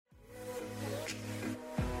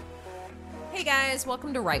Hey guys,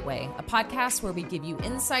 welcome to Right Way, a podcast where we give you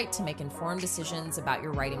insight to make informed decisions about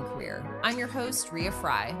your writing career. I'm your host, Ria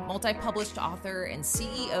Fry, multi-published author and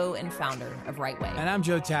CEO and founder of Right Way. And I'm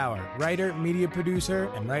Joe Tower, writer, media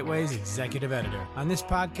producer, and Right Way's executive editor. On this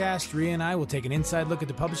podcast, Ria and I will take an inside look at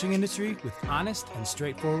the publishing industry with honest and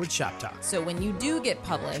straightforward shop talk. So when you do get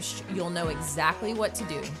published, you'll know exactly what to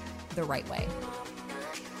do the right way.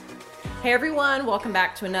 Hey everyone, welcome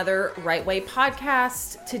back to another Right Way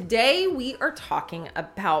podcast. Today we are talking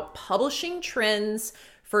about publishing trends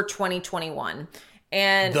for 2021.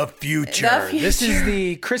 And the future. This is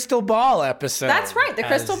the crystal ball episode. That's right, the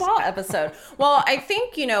crystal ball episode. Well, I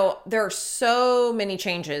think, there are so many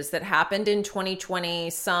changes that happened in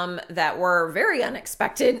 2020, some that were very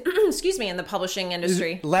unexpected, in the publishing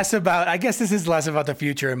industry. I guess this is less about the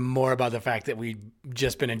future and more about the fact that we've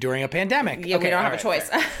just been enduring a pandemic. Yeah, okay, we don't have a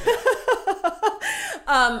choice.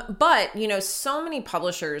 But, so many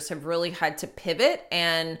publishers have really had to pivot,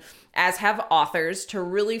 and as have authors, to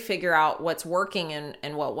really figure out what's working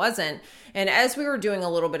and what wasn't. And as we were doing a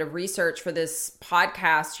little bit of research for this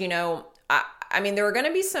podcast, there were going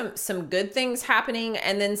to be some good things happening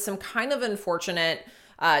and then some kind of unfortunate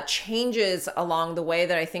changes along the way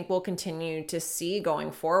that I think we'll continue to see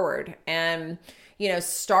going forward. And,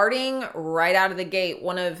 starting right out of the gate,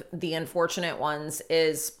 one of the unfortunate ones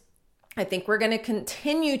is I think we're going to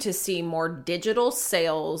continue to see more digital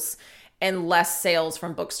sales and less sales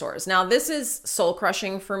from bookstores. Now, this is soul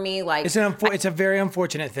crushing for me. It's a very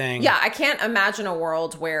unfortunate thing. Yeah, I can't imagine a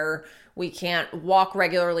world where we can't walk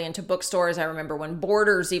regularly into bookstores. I remember when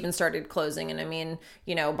Borders even started closing, and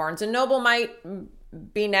Barnes and Noble might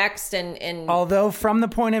be next. And although from the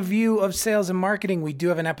point of view of sales and marketing, we do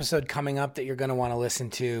have an episode coming up that you're going to want to listen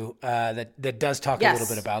to that does talk a little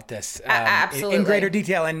bit about this absolutely in greater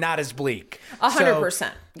detail and not as bleak.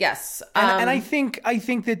 100%. Yes. And I think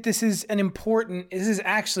that this is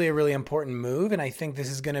actually a really important move. And I think this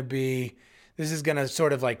is going to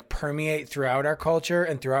sort of like permeate throughout our culture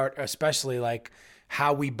and throughout especially like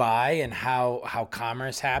how we buy and how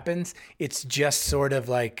commerce happens. It's just sort of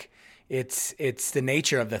like, it's the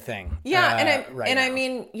nature of the thing. Yeah.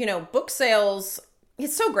 Now. Book sales,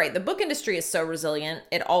 it's so great. The book industry is so resilient.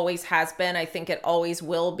 It always has been. I think it always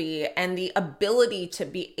will be. And the ability to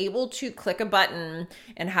be able to click a button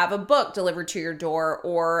and have a book delivered to your door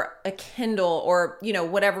or a Kindle or,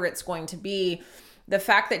 whatever it's going to be, the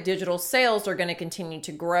fact that digital sales are going to continue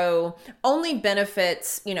to grow only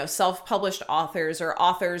benefits, self-published authors or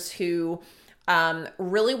authors who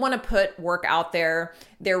really want to put work out there.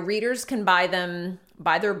 Their readers can buy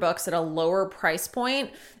their books at a lower price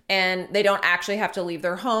point, and they don't actually have to leave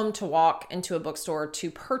their home to walk into a bookstore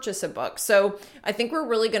to purchase a book. So I think we're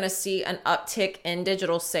really going to see an uptick in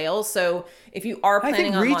digital sales. So if you are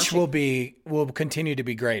planning on reach will continue to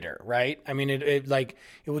be greater, right? I mean, it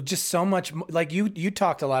will just so much like you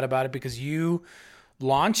talked a lot about it because you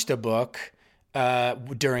launched a book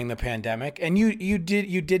during the pandemic, and you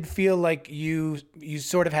did feel like you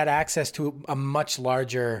sort of had access to a much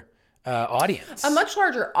larger audience. A much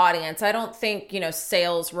larger audience. I don't think,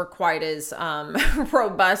 sales were quite as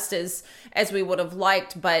robust as we would have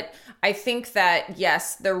liked, but I think that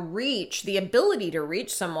yes, the ability to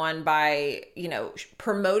reach someone by,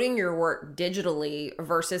 promoting your work digitally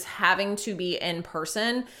versus having to be in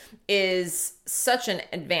person is such an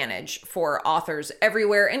advantage for authors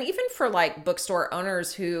everywhere. And even for like bookstore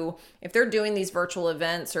owners who, if they're doing these virtual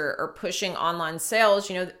events or pushing online sales,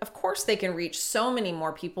 of course they can reach so many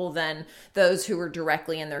more people than those who are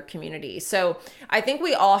directly in their community. So I think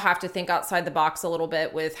we all have to think outside the box a little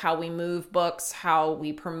bit with how we move books, how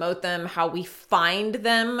we promote them, how we find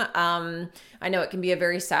them. I know it can be a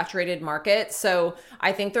very saturated market. So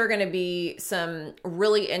I think there are going to be some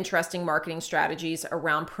really interesting marketing strategies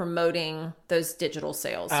around promoting those digital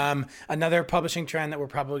sales. Another publishing trend that we're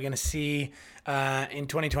probably going to see in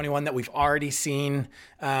 2021 that we've already seen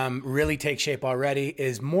really take shape already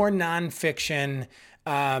is more nonfiction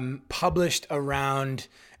published around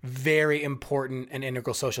very important and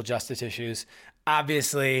integral social justice issues.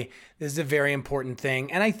 Obviously, this is a very important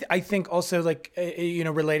thing. And I think also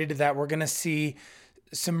related to that, we're going to see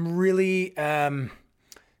some really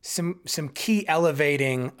some key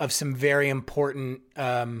elevating of some very important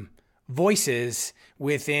voices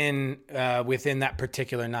within that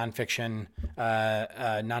particular nonfiction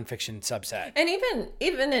subset. And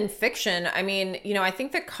even in fiction, I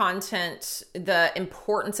think the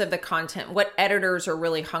importance of the content, what editors are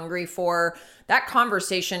really hungry for, that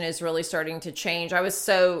conversation is really starting to change. I was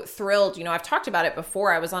so thrilled. I've talked about it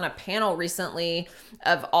before. I was on a panel recently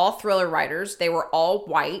of all thriller writers. They were all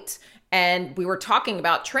white. and we were talking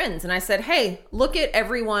about trends. And I said, hey, look at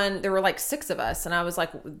everyone. There were like 6 of us. And I was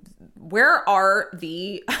like, where are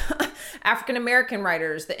the African-American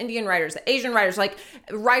writers, the Indian writers, the Asian writers, like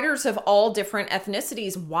writers of all different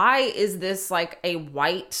ethnicities? Why is this like a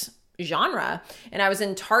white genre? And I was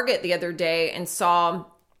in Target the other day and saw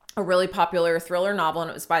a really popular thriller novel,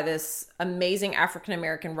 and it was by this amazing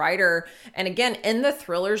African-American writer. And again, in the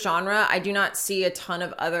thriller genre, I do not see a ton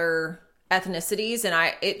of other ethnicities,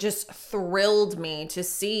 and it just thrilled me to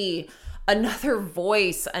see another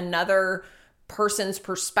voice, another person's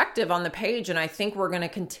perspective on the page. And I think we're going to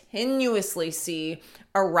continuously see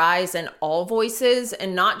a rise in all voices,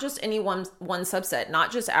 and not just any one subset,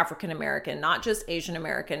 not just African American, not just Asian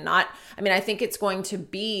American, I think it's going to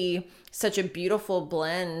be such a beautiful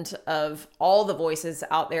blend of all the voices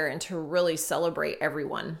out there, and to really celebrate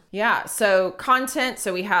everyone. Yeah. So content.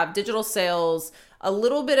 So we have digital sales, a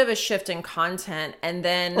little bit of a shift in content, and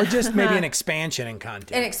then or just maybe an expansion in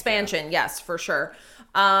content. An expansion. Yes, for sure.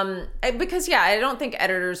 Because I don't think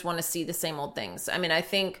editors want to see the same old things. I mean, I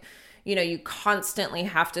think, you constantly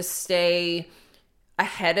have to stay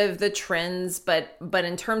ahead of the trends, but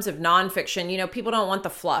in terms of nonfiction, people don't want the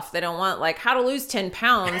fluff. They don't want like how to lose 10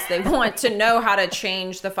 pounds. They want to know how to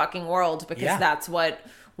change the fucking world, because that's what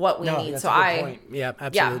we need. So yeah,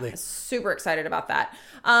 absolutely. Yeah, super excited about that.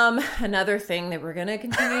 Another thing that we're going to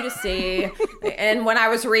continue to see. And when I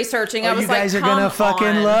was researching, I was like, you guys are going to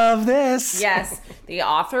fucking love this. Yes. The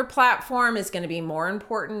author platform is going to be more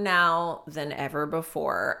important now than ever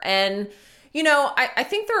before. And I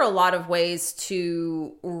think there are a lot of ways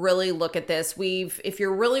to really look at this. If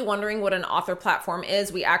you're really wondering what an author platform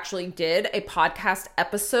is, we actually did a podcast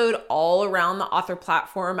episode all around the author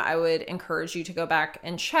platform. I would encourage you to go back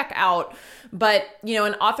and check out. But,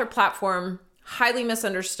 an author platform, highly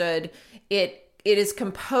misunderstood. It is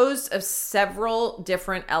composed of several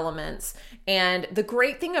different elements. And the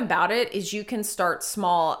great thing about it is you can start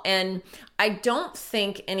small. And I don't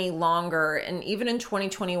think any longer, and even in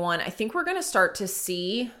 2021, I think we're going to start to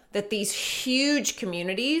see that these huge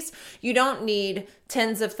communities, you don't need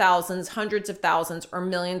tens of thousands, hundreds of thousands, or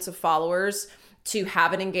millions of followers to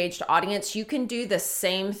have an engaged audience. You can do the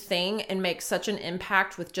same thing and make such an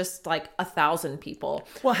impact with just like 1,000 people.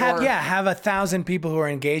 Well, have 1,000 people who are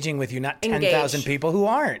engaging with you, not 10,000 people who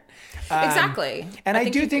aren't. Exactly. And I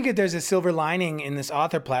do think that there's a silver lining in this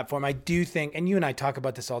author platform. I do think, and you and I talk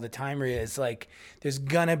about this all the time, Ria, is like there's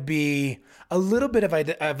gonna be a little bit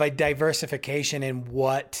of a diversification in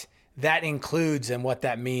what that includes and what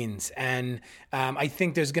that means. And I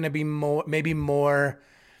think there's gonna be more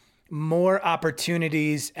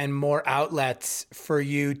opportunities and more outlets for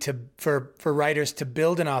writers to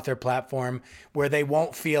build an author platform where they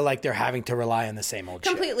won't feel like they're having to rely on the same old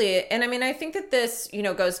completely shit. And I mean, I think that this,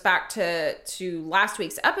 goes back to last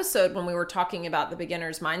week's episode when we were talking about the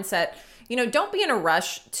beginner's mindset. Don't be in a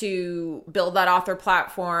rush to build that author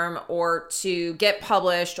platform or to get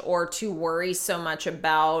published or to worry so much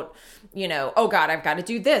about, oh God, I've got to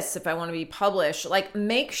do this if I want to be published. Like,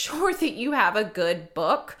 make sure that you have a good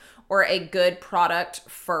book or a good product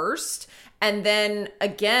first. And then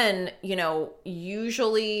again,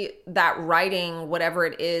 usually that writing, whatever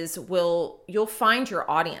it is, you'll find your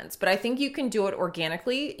audience. But I think you can do it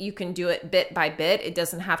organically. You can do it bit by bit. It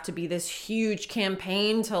doesn't have to be this huge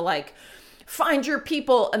campaign to like find your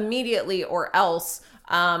people immediately or else.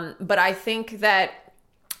 But I think that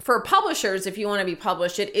for publishers, if you want to be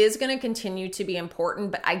published, it is going to continue to be important,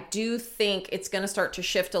 but I do think it's going to start to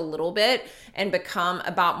shift a little bit and become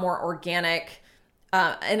about more organic,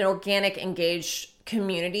 an organic engaged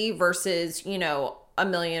community versus, 1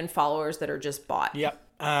 million followers that are just bought. Yep.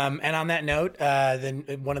 And on that note, then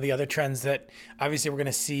one of the other trends that obviously we're going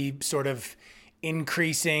to see sort of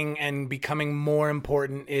increasing and becoming more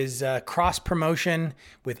important is cross promotion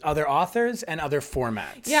with other authors and other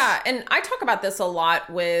formats. Yeah. And I talk about this a lot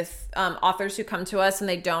with authors who come to us and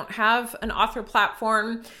they don't have an author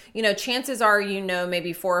platform. Chances are,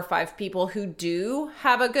 maybe 4 or 5 people who do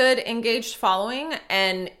have a good engaged following,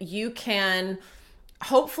 and you can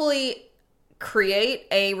hopefully create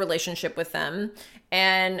a relationship with them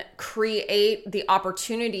and create the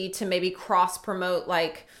opportunity to maybe cross promote.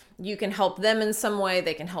 Like, you can help them in some way,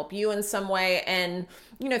 they can help you in some way. And,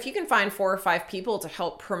 if you can find 4 or 5 people to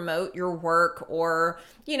help promote your work or,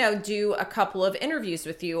 do a couple of interviews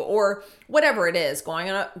with you or whatever it is,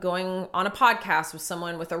 going on a podcast with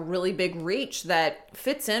someone with a really big reach that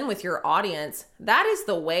fits in with your audience, that is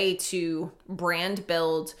the way to brand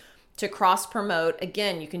build, to cross promote.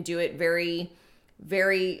 Again, you can do it very,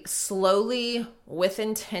 very slowly with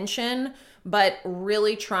intention, but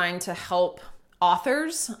really trying to help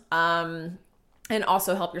authors and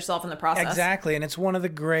also help yourself in the process. Exactly. And it's one of the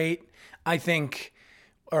great, I think,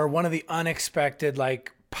 or one of the unexpected,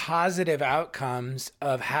 like, positive outcomes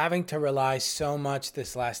of having to rely so much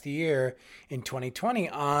this last year in 2020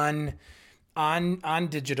 on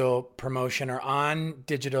digital promotion or on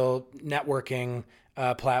digital networking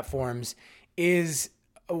platforms is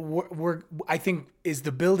I think is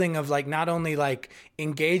the building of, like, not only like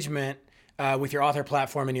engagement with your author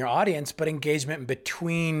platform and your audience, but engagement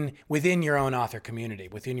within your own author community,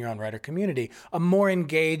 within your own writer community, a more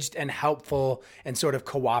engaged and helpful and sort of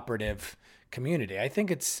cooperative community. I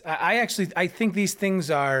think I think these things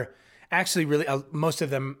are actually really,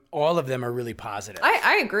 all of them are really positive.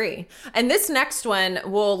 I agree. And this next one,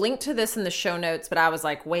 we'll link to this in the show notes, but I was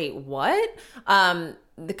like, wait, what?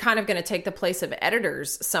 The kind of going to take the place of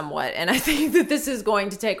editors somewhat. And I think that this is going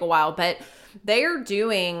to take a while, but they are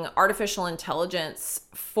doing artificial intelligence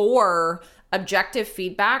for objective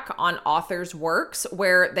feedback on authors' works,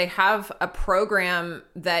 where they have a program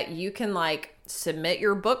that you can, like, submit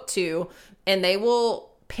your book to, and they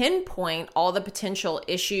will pinpoint all the potential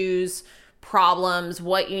issues, problems,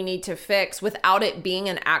 what you need to fix, without it being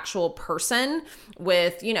an actual person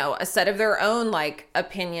with, you know, a set of their own, like,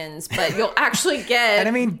 opinions, but you'll actually get... And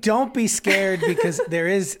I mean, don't be scared, because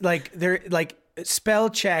spell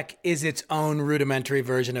check is its own rudimentary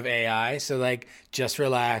version of AI. So, like, just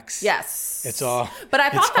relax. Yes. It's all. But I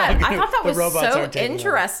thought that was so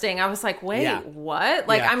interesting. I was like, wait, what?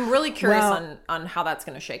 Like, I'm really curious on how that's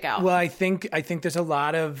going to shake out. Well, I think there's a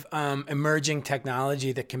lot of emerging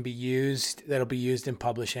technology that'll be used in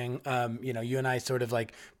publishing. You know, you and I sort of,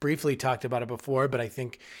 like, briefly talked about it before, but I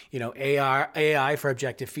think, you know, AI for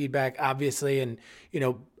objective feedback, obviously, and, you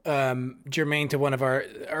know, germane to one of our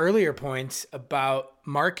earlier points about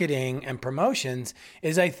marketing and promotions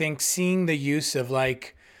is, I think, seeing the use of,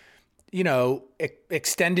 like, you know,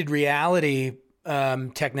 extended reality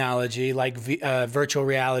technology, like virtual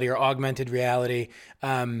reality or augmented reality,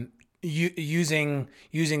 using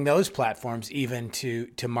those platforms even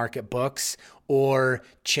to market books or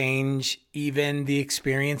change even the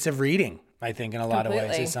experience of reading. I think in a lot of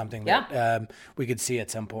ways is something that we could see at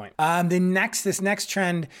some point. This next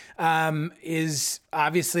trend is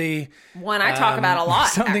obviously one I talk about a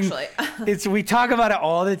lot. Actually, we talk about it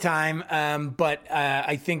all the time. But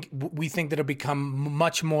I think we think that it'll become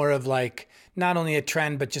much more of, like, not only a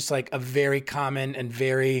trend, but just, like, a very common and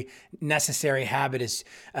very necessary habit is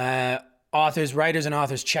writers and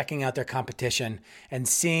authors checking out their competition and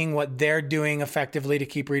seeing what they're doing effectively to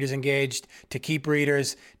keep readers engaged, to keep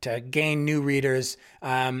readers, to gain new readers.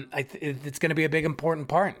 It's going to be a big important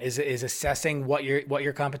part is assessing what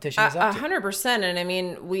your competition is up to. 100%. And I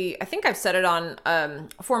mean, I think I've said it on a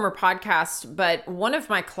former podcast, but one of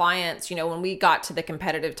my clients, you know, when we got to the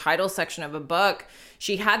competitive title section of a book,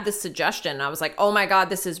 she had this suggestion. I was like, oh my God,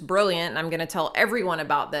 this is brilliant. And I'm going to tell everyone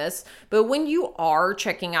about this. But when you are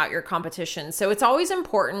checking out your competition, so it's always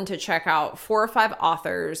important to check out 4 or 5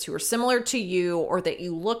 authors who are similar to you or that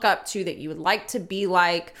you look up to, that you would like to be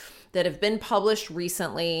like, that have been published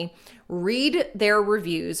recently. Read their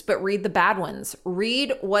reviews, but read the bad ones.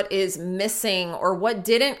 Read what is missing or what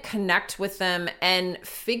didn't connect with them, and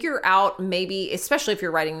figure out, maybe, especially if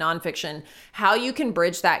you're writing nonfiction, how you can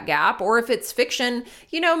bridge that gap. Or if it's fiction,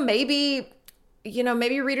 maybe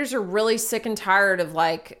readers are really sick and tired of,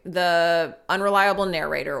 like, the unreliable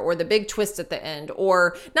narrator or the big twist at the end,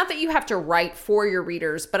 or not that you have to write for your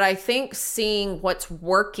readers, but I think seeing what's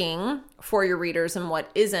working for your readers and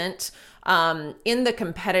what isn't in the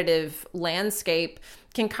competitive landscape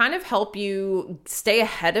can kind of help you stay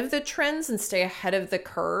ahead of the trends and stay ahead of the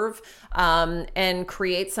curve, and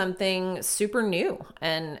create something super new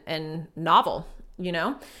and novel, you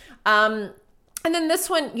know? And then this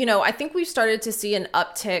one, I think we've started to see an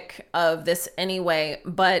uptick of this anyway,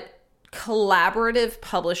 but collaborative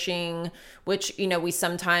publishing, which, we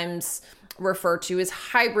sometimes refer to as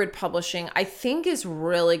hybrid publishing, I think is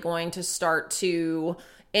really going to start to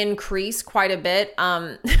increase quite a bit.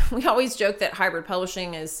 We always joke that hybrid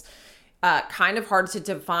publishing is kind of hard to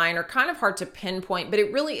define or kind of hard to pinpoint, but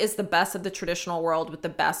it really is the best of the traditional world with the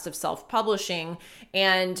best of self-publishing.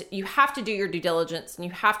 And you have to do your due diligence and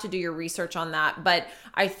you have to do your research on that. But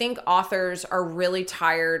I think authors are really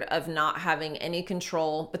tired of not having any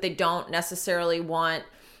control, but they don't necessarily want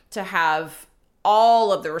to have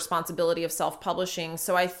all of the responsibility of self-publishing.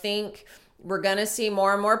 So I think we're going to see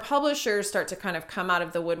more and more publishers start to kind of come out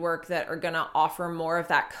of the woodwork that are going to offer more of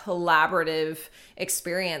that collaborative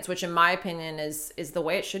experience, which in my opinion is the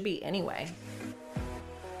way it should be anyway.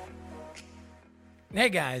 Hey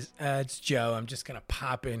guys, it's Joe. I'm just going to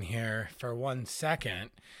pop in here for 1 second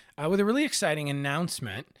with a really exciting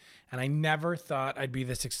announcement. And I never thought I'd be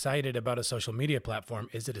this excited about a social media platform.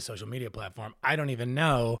 Is it a social media platform? I don't even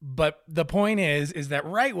know. But the point is that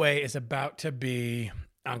Right Way is about to be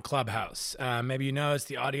on Clubhouse. Maybe you know it's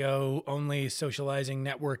the audio-only socializing,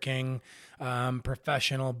 networking,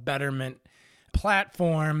 professional betterment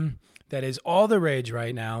platform that is all the rage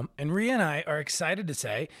right now. And Rhea and I are excited to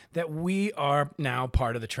say that we are now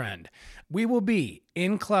part of the trend. We will be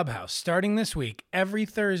in Clubhouse starting this week every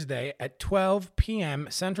Thursday at 12 p.m.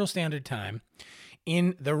 Central Standard Time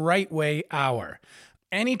in the Right Way Hour.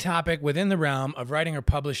 Any topic within the realm of writing or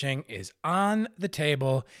publishing is on the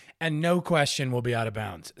table, and no question will be out of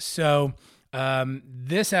bounds. So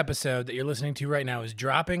this episode that you're listening to right now is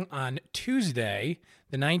dropping on Tuesday,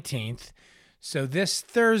 the 19th. So this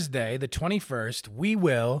Thursday, the 21st, we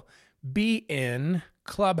will be in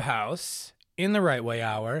Clubhouse in the Right Way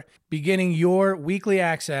Hour, beginning your weekly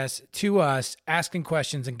access to us, asking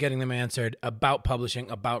questions and getting them answered about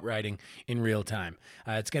publishing, about writing in real time.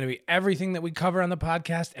 It's going to be everything that we cover on the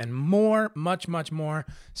podcast and more, much, much more.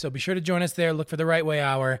 So be sure to join us there. Look for the Right Way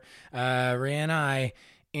Hour. Rhea and I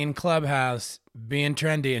in Clubhouse being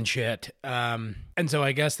trendy and shit. And so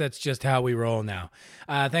I guess that's just how we roll now.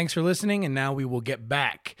 Thanks for listening. And now we will get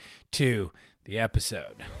back to the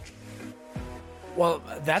episode. Well,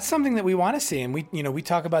 that's something that we want to see. And we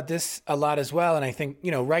talk about this a lot as well. And I think,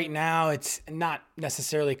 right now it's not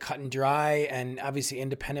necessarily cut and dry. And obviously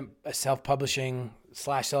independent self-publishing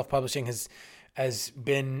has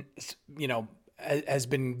been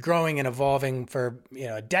growing and evolving for,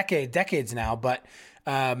 decades now. But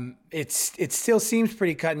it still seems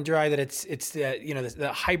pretty cut and dry that it's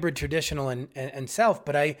the hybrid traditional and self.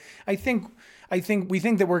 But I think we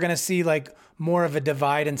think that we're going to see like more of a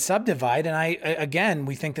divide and subdivide. And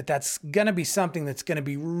we think that that's going to be something that's going to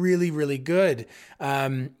be really, really good.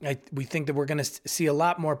 We think that we're going to see a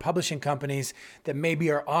lot more publishing companies that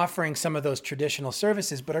maybe are offering some of those traditional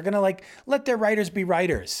services, but are going to let their writers be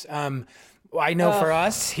writers. I know for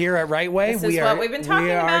us here at Right Way, we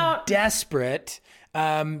are desperate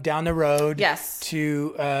down the road yes.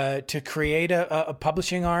 to create a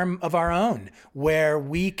publishing arm of our own where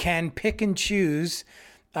we can pick and choose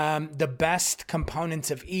the best components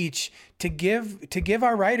of each to give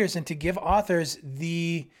our writers and to give authors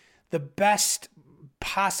the best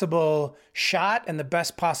possible shot and the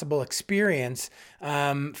best possible experience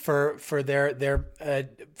for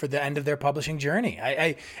the end of their publishing journey.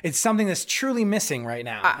 It's something that's truly missing right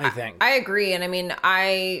now. I think I agree, and I mean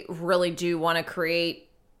I really do want to create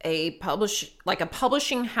a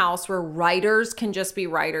publishing house where writers can just be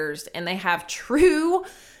writers and they have true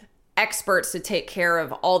experts to take care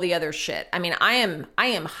of all the other shit. I mean, I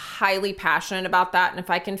am highly passionate about that. And if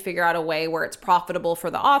I can figure out a way where it's profitable for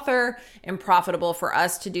the author and profitable for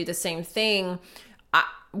us to do the same thing,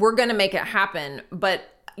 we're going to make it happen. But,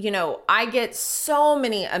 I get so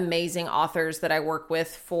many amazing authors that I work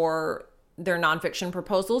with for their nonfiction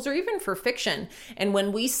proposals or even for fiction. And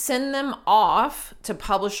when we send them off to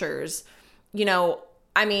publishers,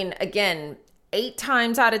 again, 8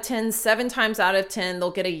 times out of 10, 7 times out of 10, they'll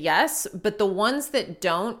get a yes. But the ones that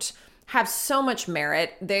don't have so much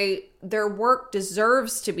merit, their work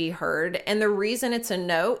deserves to be heard. And the reason it's a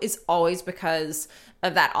no is always because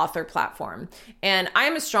of that author platform. And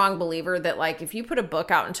I'm a strong believer that if you put a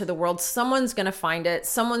book out into the world, someone's going to find it,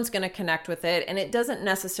 someone's going to connect with it. And it doesn't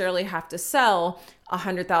necessarily have to sell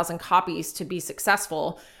 100,000 copies to be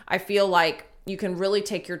successful. I feel like you can really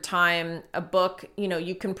take your time. A book,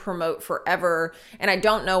 you can promote forever. And I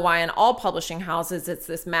don't know why in all publishing houses, it's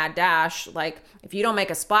this mad dash. If you don't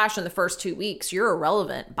make a splash in the first 2 weeks, you're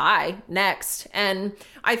irrelevant. Bye, next. And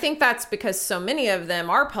I think that's because so many of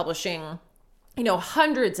them are publishing,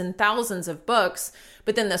 hundreds and thousands of books.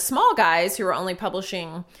 But then the small guys who are only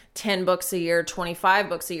publishing 10 books a year, 25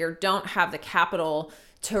 books a year, don't have the capital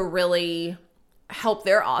to really help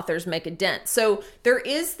their authors make a dent. So there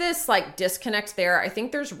is this disconnect there. I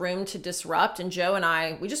think there's room to disrupt, and Joe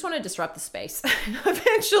and we just want to disrupt the space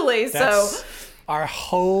eventually. That's our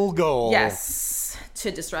whole goal. Yes,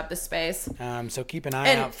 to disrupt the space. So keep an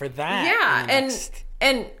eye out for that. Yeah,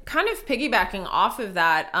 and kind of piggybacking off of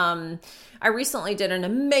that, I recently did an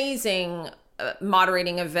amazing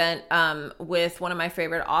moderating event with one of my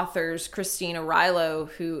favorite authors, Christina Rilo,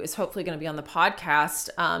 who is hopefully going to be on the podcast.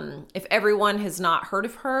 If everyone has not heard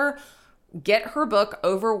of her, get her book,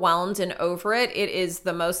 Overwhelmed and Over It. It is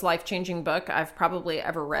the most life-changing book I've probably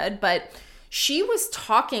ever read. But she was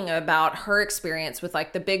talking about her experience with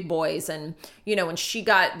the big boys. And, when she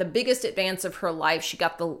got the biggest advance of her life, she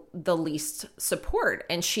got the least support.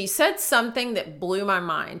 And she said something that blew my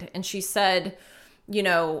mind. And she said,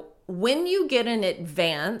 when you get an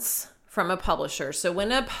advance from a publisher. So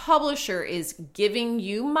when a publisher is giving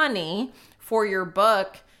you money for your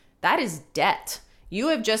book, that is debt. You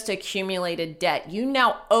have just accumulated debt. You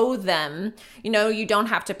now owe them. You don't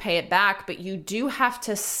have to pay it back, but you do have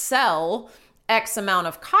to sell X amount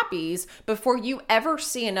of copies before you ever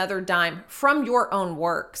see another dime from your own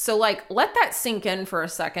work. So let that sink in for a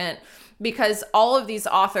second, because all of these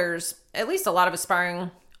authors, at least a lot of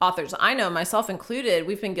aspiring authors I know, myself included,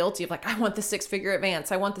 we've been guilty of I want the 6-figure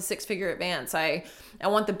advance. I want the 6-figure advance. I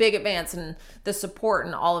want the big advance and the support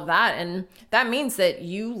and all of that. And that means that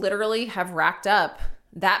you literally have racked up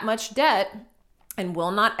that much debt and will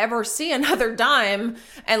not ever see another dime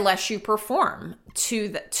unless you perform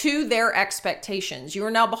to their expectations. You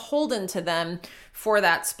are now beholden to them for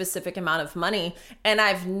that specific amount of money. And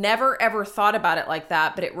I've never ever thought about it like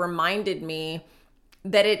that, but it reminded me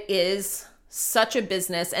that it is such a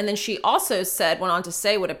business. And then she also went on to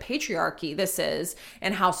say what a patriarchy this is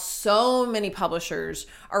and how so many publishers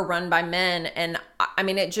are run by men. And I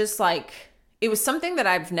mean, it just it was something that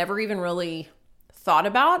I've never even really thought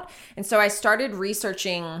about. And so I started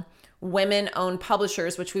researching women-owned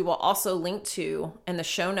publishers, which we will also link to in the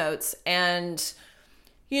show notes. And,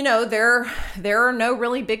 there are no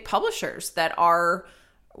really big publishers that are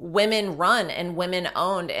women run and women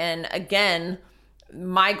owned. And again,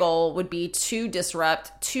 my goal would be to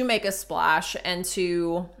disrupt, to make a splash, and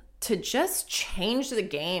to just change the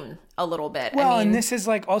game a little bit. Well, and this is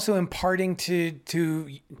also imparting to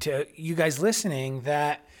you guys listening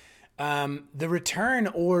that the return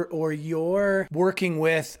or you're working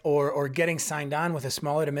with or getting signed on with a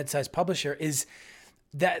smaller to mid-sized publisher is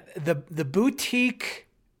that the boutique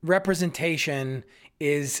representation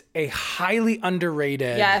is a highly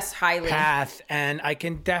underrated path. And I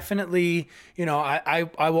can definitely, I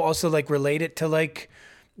will also relate it to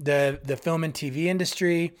the film and TV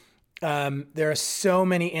industry. There are so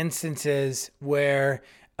many instances where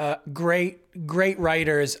great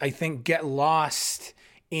writers, I think, get lost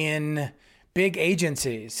in big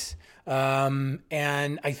agencies.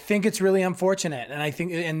 And I think it's really unfortunate. And I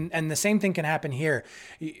think, and the same thing can happen here.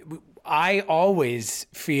 I always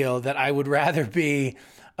feel that I would rather be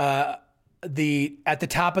at the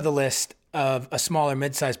top of the list of a smaller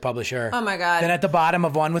mid-sized publisher. Oh my God. Than at the bottom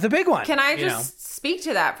of one with a big one. Can I just speak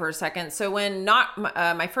to that for a second? So when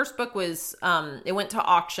my first book was, it went to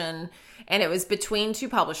auction, and it was between two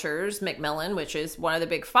publishers, Macmillan, which is one of the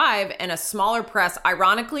big five, and a smaller press,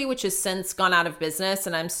 ironically, which has since gone out of business.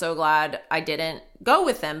 And I'm so glad I didn't go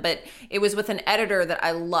with them. But it was with an editor that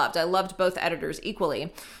I loved. I loved both editors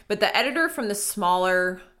equally. But the editor from the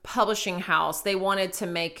smaller publishing house, they wanted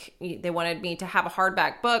me to have a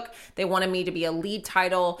hardback book. They wanted me to be a lead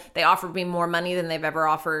title. They offered me more money than they've ever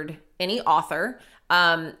offered any author.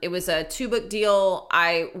 It was a 2-book deal.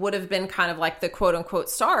 I would have been kind of like the quote unquote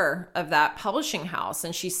star of that publishing house.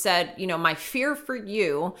 And she said, my fear for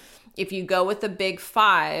you, if you go with the big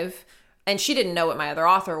five, and she didn't know what my other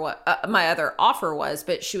offer was,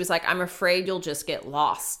 but she was like, I'm afraid you'll just get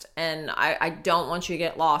lost. And I don't want you to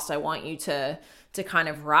get lost. I want you to kind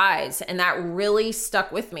of rise. And that really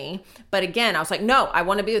stuck with me. But again, I was like, no, I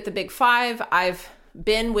want to be with the big five. I've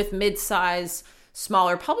been with mid-size,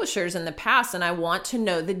 smaller publishers in the past, and I want to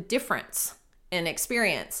know the difference in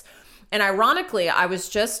experience. And ironically, I was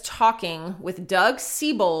just talking with Doug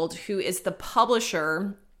Siebold, who is the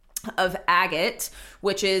publisher of Agate,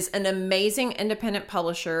 which is an amazing independent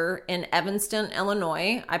publisher in Evanston,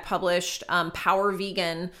 Illinois. I published Power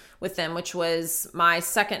Vegan with them, which was my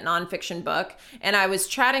second nonfiction book. And I was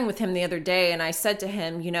chatting with him the other day, and I said to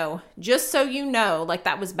him, just so you know,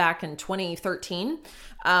 that was back in 2013,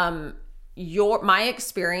 my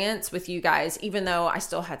experience with you guys, even though I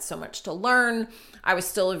still had so much to learn, I was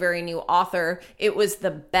still a very new author. It was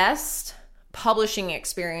the best publishing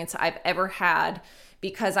experience I've ever had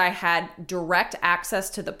because I had direct access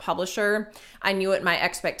to the publisher. I knew what my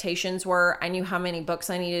expectations were. I knew how many books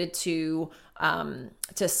I needed to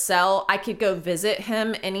sell. I could go visit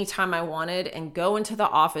him anytime I wanted and go into the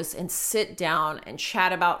office and sit down and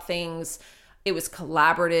chat about things. It was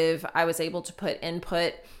collaborative. I was able to put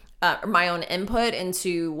my own input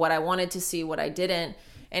into what I wanted to see, what I didn't.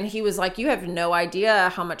 And he was like, you have no idea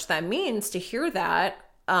how much that means to hear that,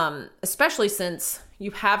 especially since you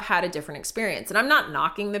have had a different experience. And I'm not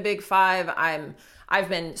knocking the big five. I've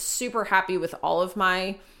been super happy with all of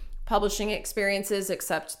my publishing experiences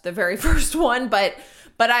except the very first one, but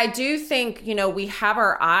I do think, we have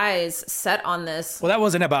our eyes set on this. Well, that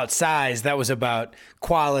wasn't about size. That was about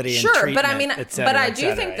quality and treatment, but I mean, cetera, but I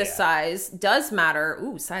do think the size does matter.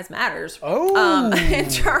 Ooh, size matters. Oh. In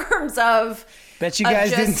terms of... Bet you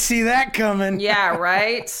guys didn't see that coming. Yeah,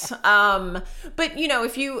 right. But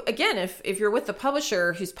if you're with the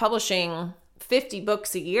publisher who's publishing 50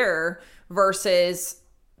 books a year versus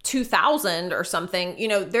 2,000 or something,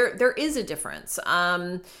 there is a difference.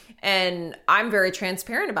 And I'm very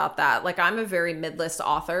transparent about that. Like, I'm a very mid-list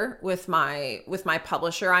author with my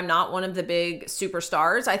publisher. I'm not one of the big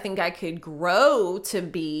superstars. I think I could grow to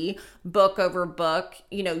be book over book,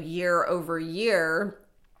 year over year,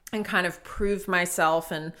 and kind of prove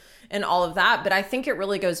myself and all of that. But I think it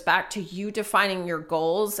really goes back to you defining your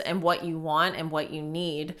goals and what you want and what you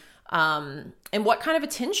need, and what kind of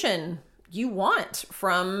attention you want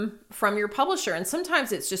from your publisher. And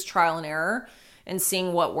sometimes it's just trial and error and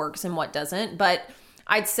seeing what works and what doesn't. But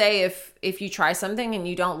I'd say if you try something and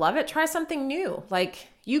you don't love it, try something new. Like,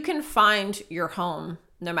 you can find your home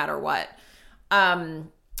no matter what.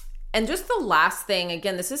 And just the last thing,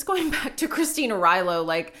 again, this is going back to Christina Rilo.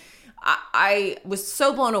 Like, I was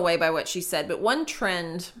so blown away by what she said. But one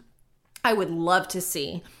trend I would love to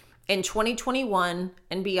see in 2021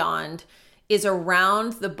 and beyond is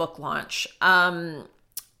around the book launch.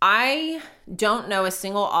 I don't know a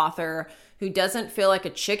single author who doesn't feel like a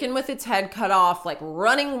chicken with its head cut off, like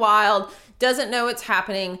running wild, doesn't know what's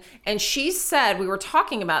happening. And she said, we were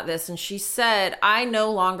talking about this, and she said, I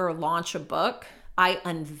no longer launch a book, I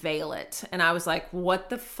unveil it. And I was like, what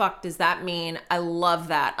the fuck does that mean? I love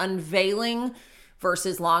that. Unveiling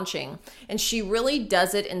versus launching. And she really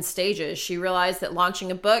does it in stages. She realized that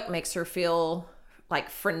launching a book makes her feel like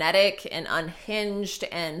frenetic and unhinged,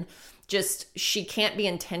 and just, she can't be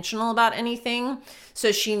intentional about anything.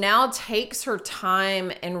 So she now takes her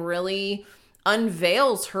time and really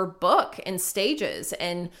unveils her book in stages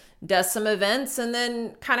and does some events, and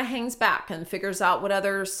then kind of hangs back and figures out what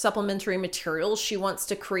other supplementary materials she wants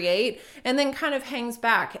to create, and then kind of hangs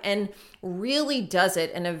back and really does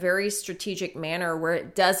it in a very strategic manner where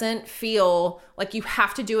it doesn't feel like you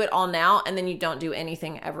have to do it all now and then you don't do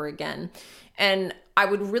anything ever again. And I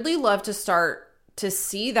would really love to start to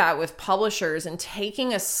see that with publishers and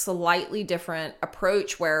taking a slightly different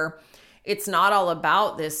approach where it's not all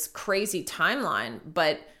about this crazy timeline,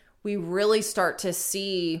 but we really start to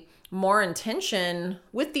see more intention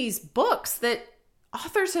with these books that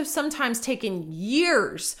authors have sometimes taken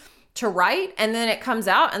years to write, and then it comes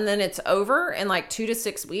out and then it's over in like 2 to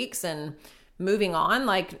 6 weeks and moving on.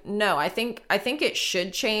 Like, no, I think it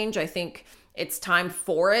should change. I think it's time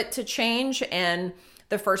for it to change. And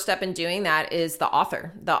the first step in doing that is the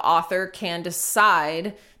author. The author can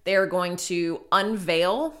decide they are going to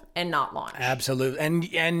unveil and not launch. Absolutely.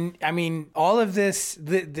 And I mean, all of this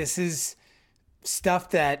is stuff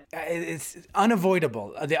that is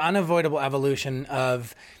unavoidable, the unavoidable evolution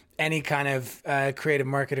of any kind of creative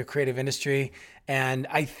market or creative industry. And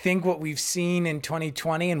I think what we've seen in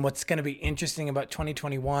 2020 and what's going to be interesting about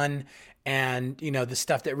 2021 and, the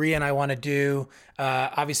stuff that Rhea and I want to do,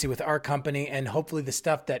 obviously with our company, and hopefully the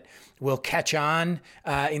stuff that will catch on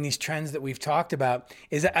in these trends that we've talked about,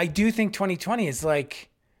 is that I do think 2020 is like,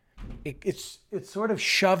 it's sort of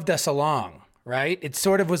shoved us along, right? It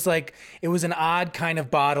sort of was like, it was an odd kind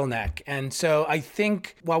of bottleneck. And so I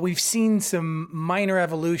think while we've seen some minor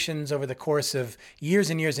evolutions over the course of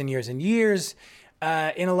years and years and years and years,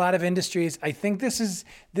 in a lot of industries, I think this is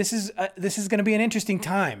going to be an interesting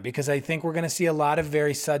time, because I think we're going to see a lot of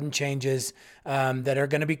very sudden changes that are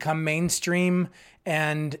going to become mainstream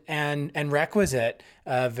and requisite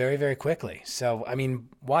very, very quickly. So, I mean,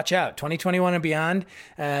 watch out. 2021 and beyond,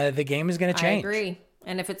 the game is going to change. I agree.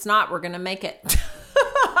 And if it's not, we're going to make it.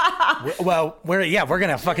 Well, we're going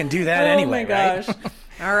to fucking do that anyway, gosh. Right?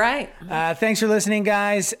 All right. Thanks for listening,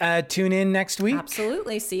 guys. Tune in next week.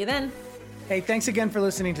 Absolutely. See you then. Hey, thanks again for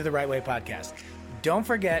listening to the Right Way Podcast. Don't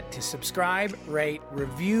forget to subscribe, rate,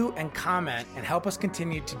 review, and comment, and help us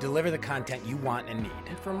continue to deliver the content you want and need.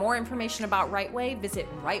 And for more information about Right Way, visit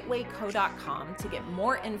rightwayco.com to get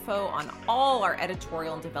more info on all our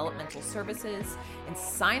editorial and developmental services, and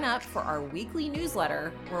sign up for our weekly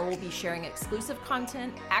newsletter, where we'll be sharing exclusive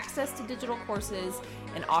content, access to digital courses,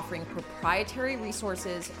 and offering proprietary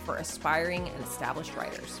resources for aspiring and established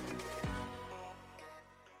writers.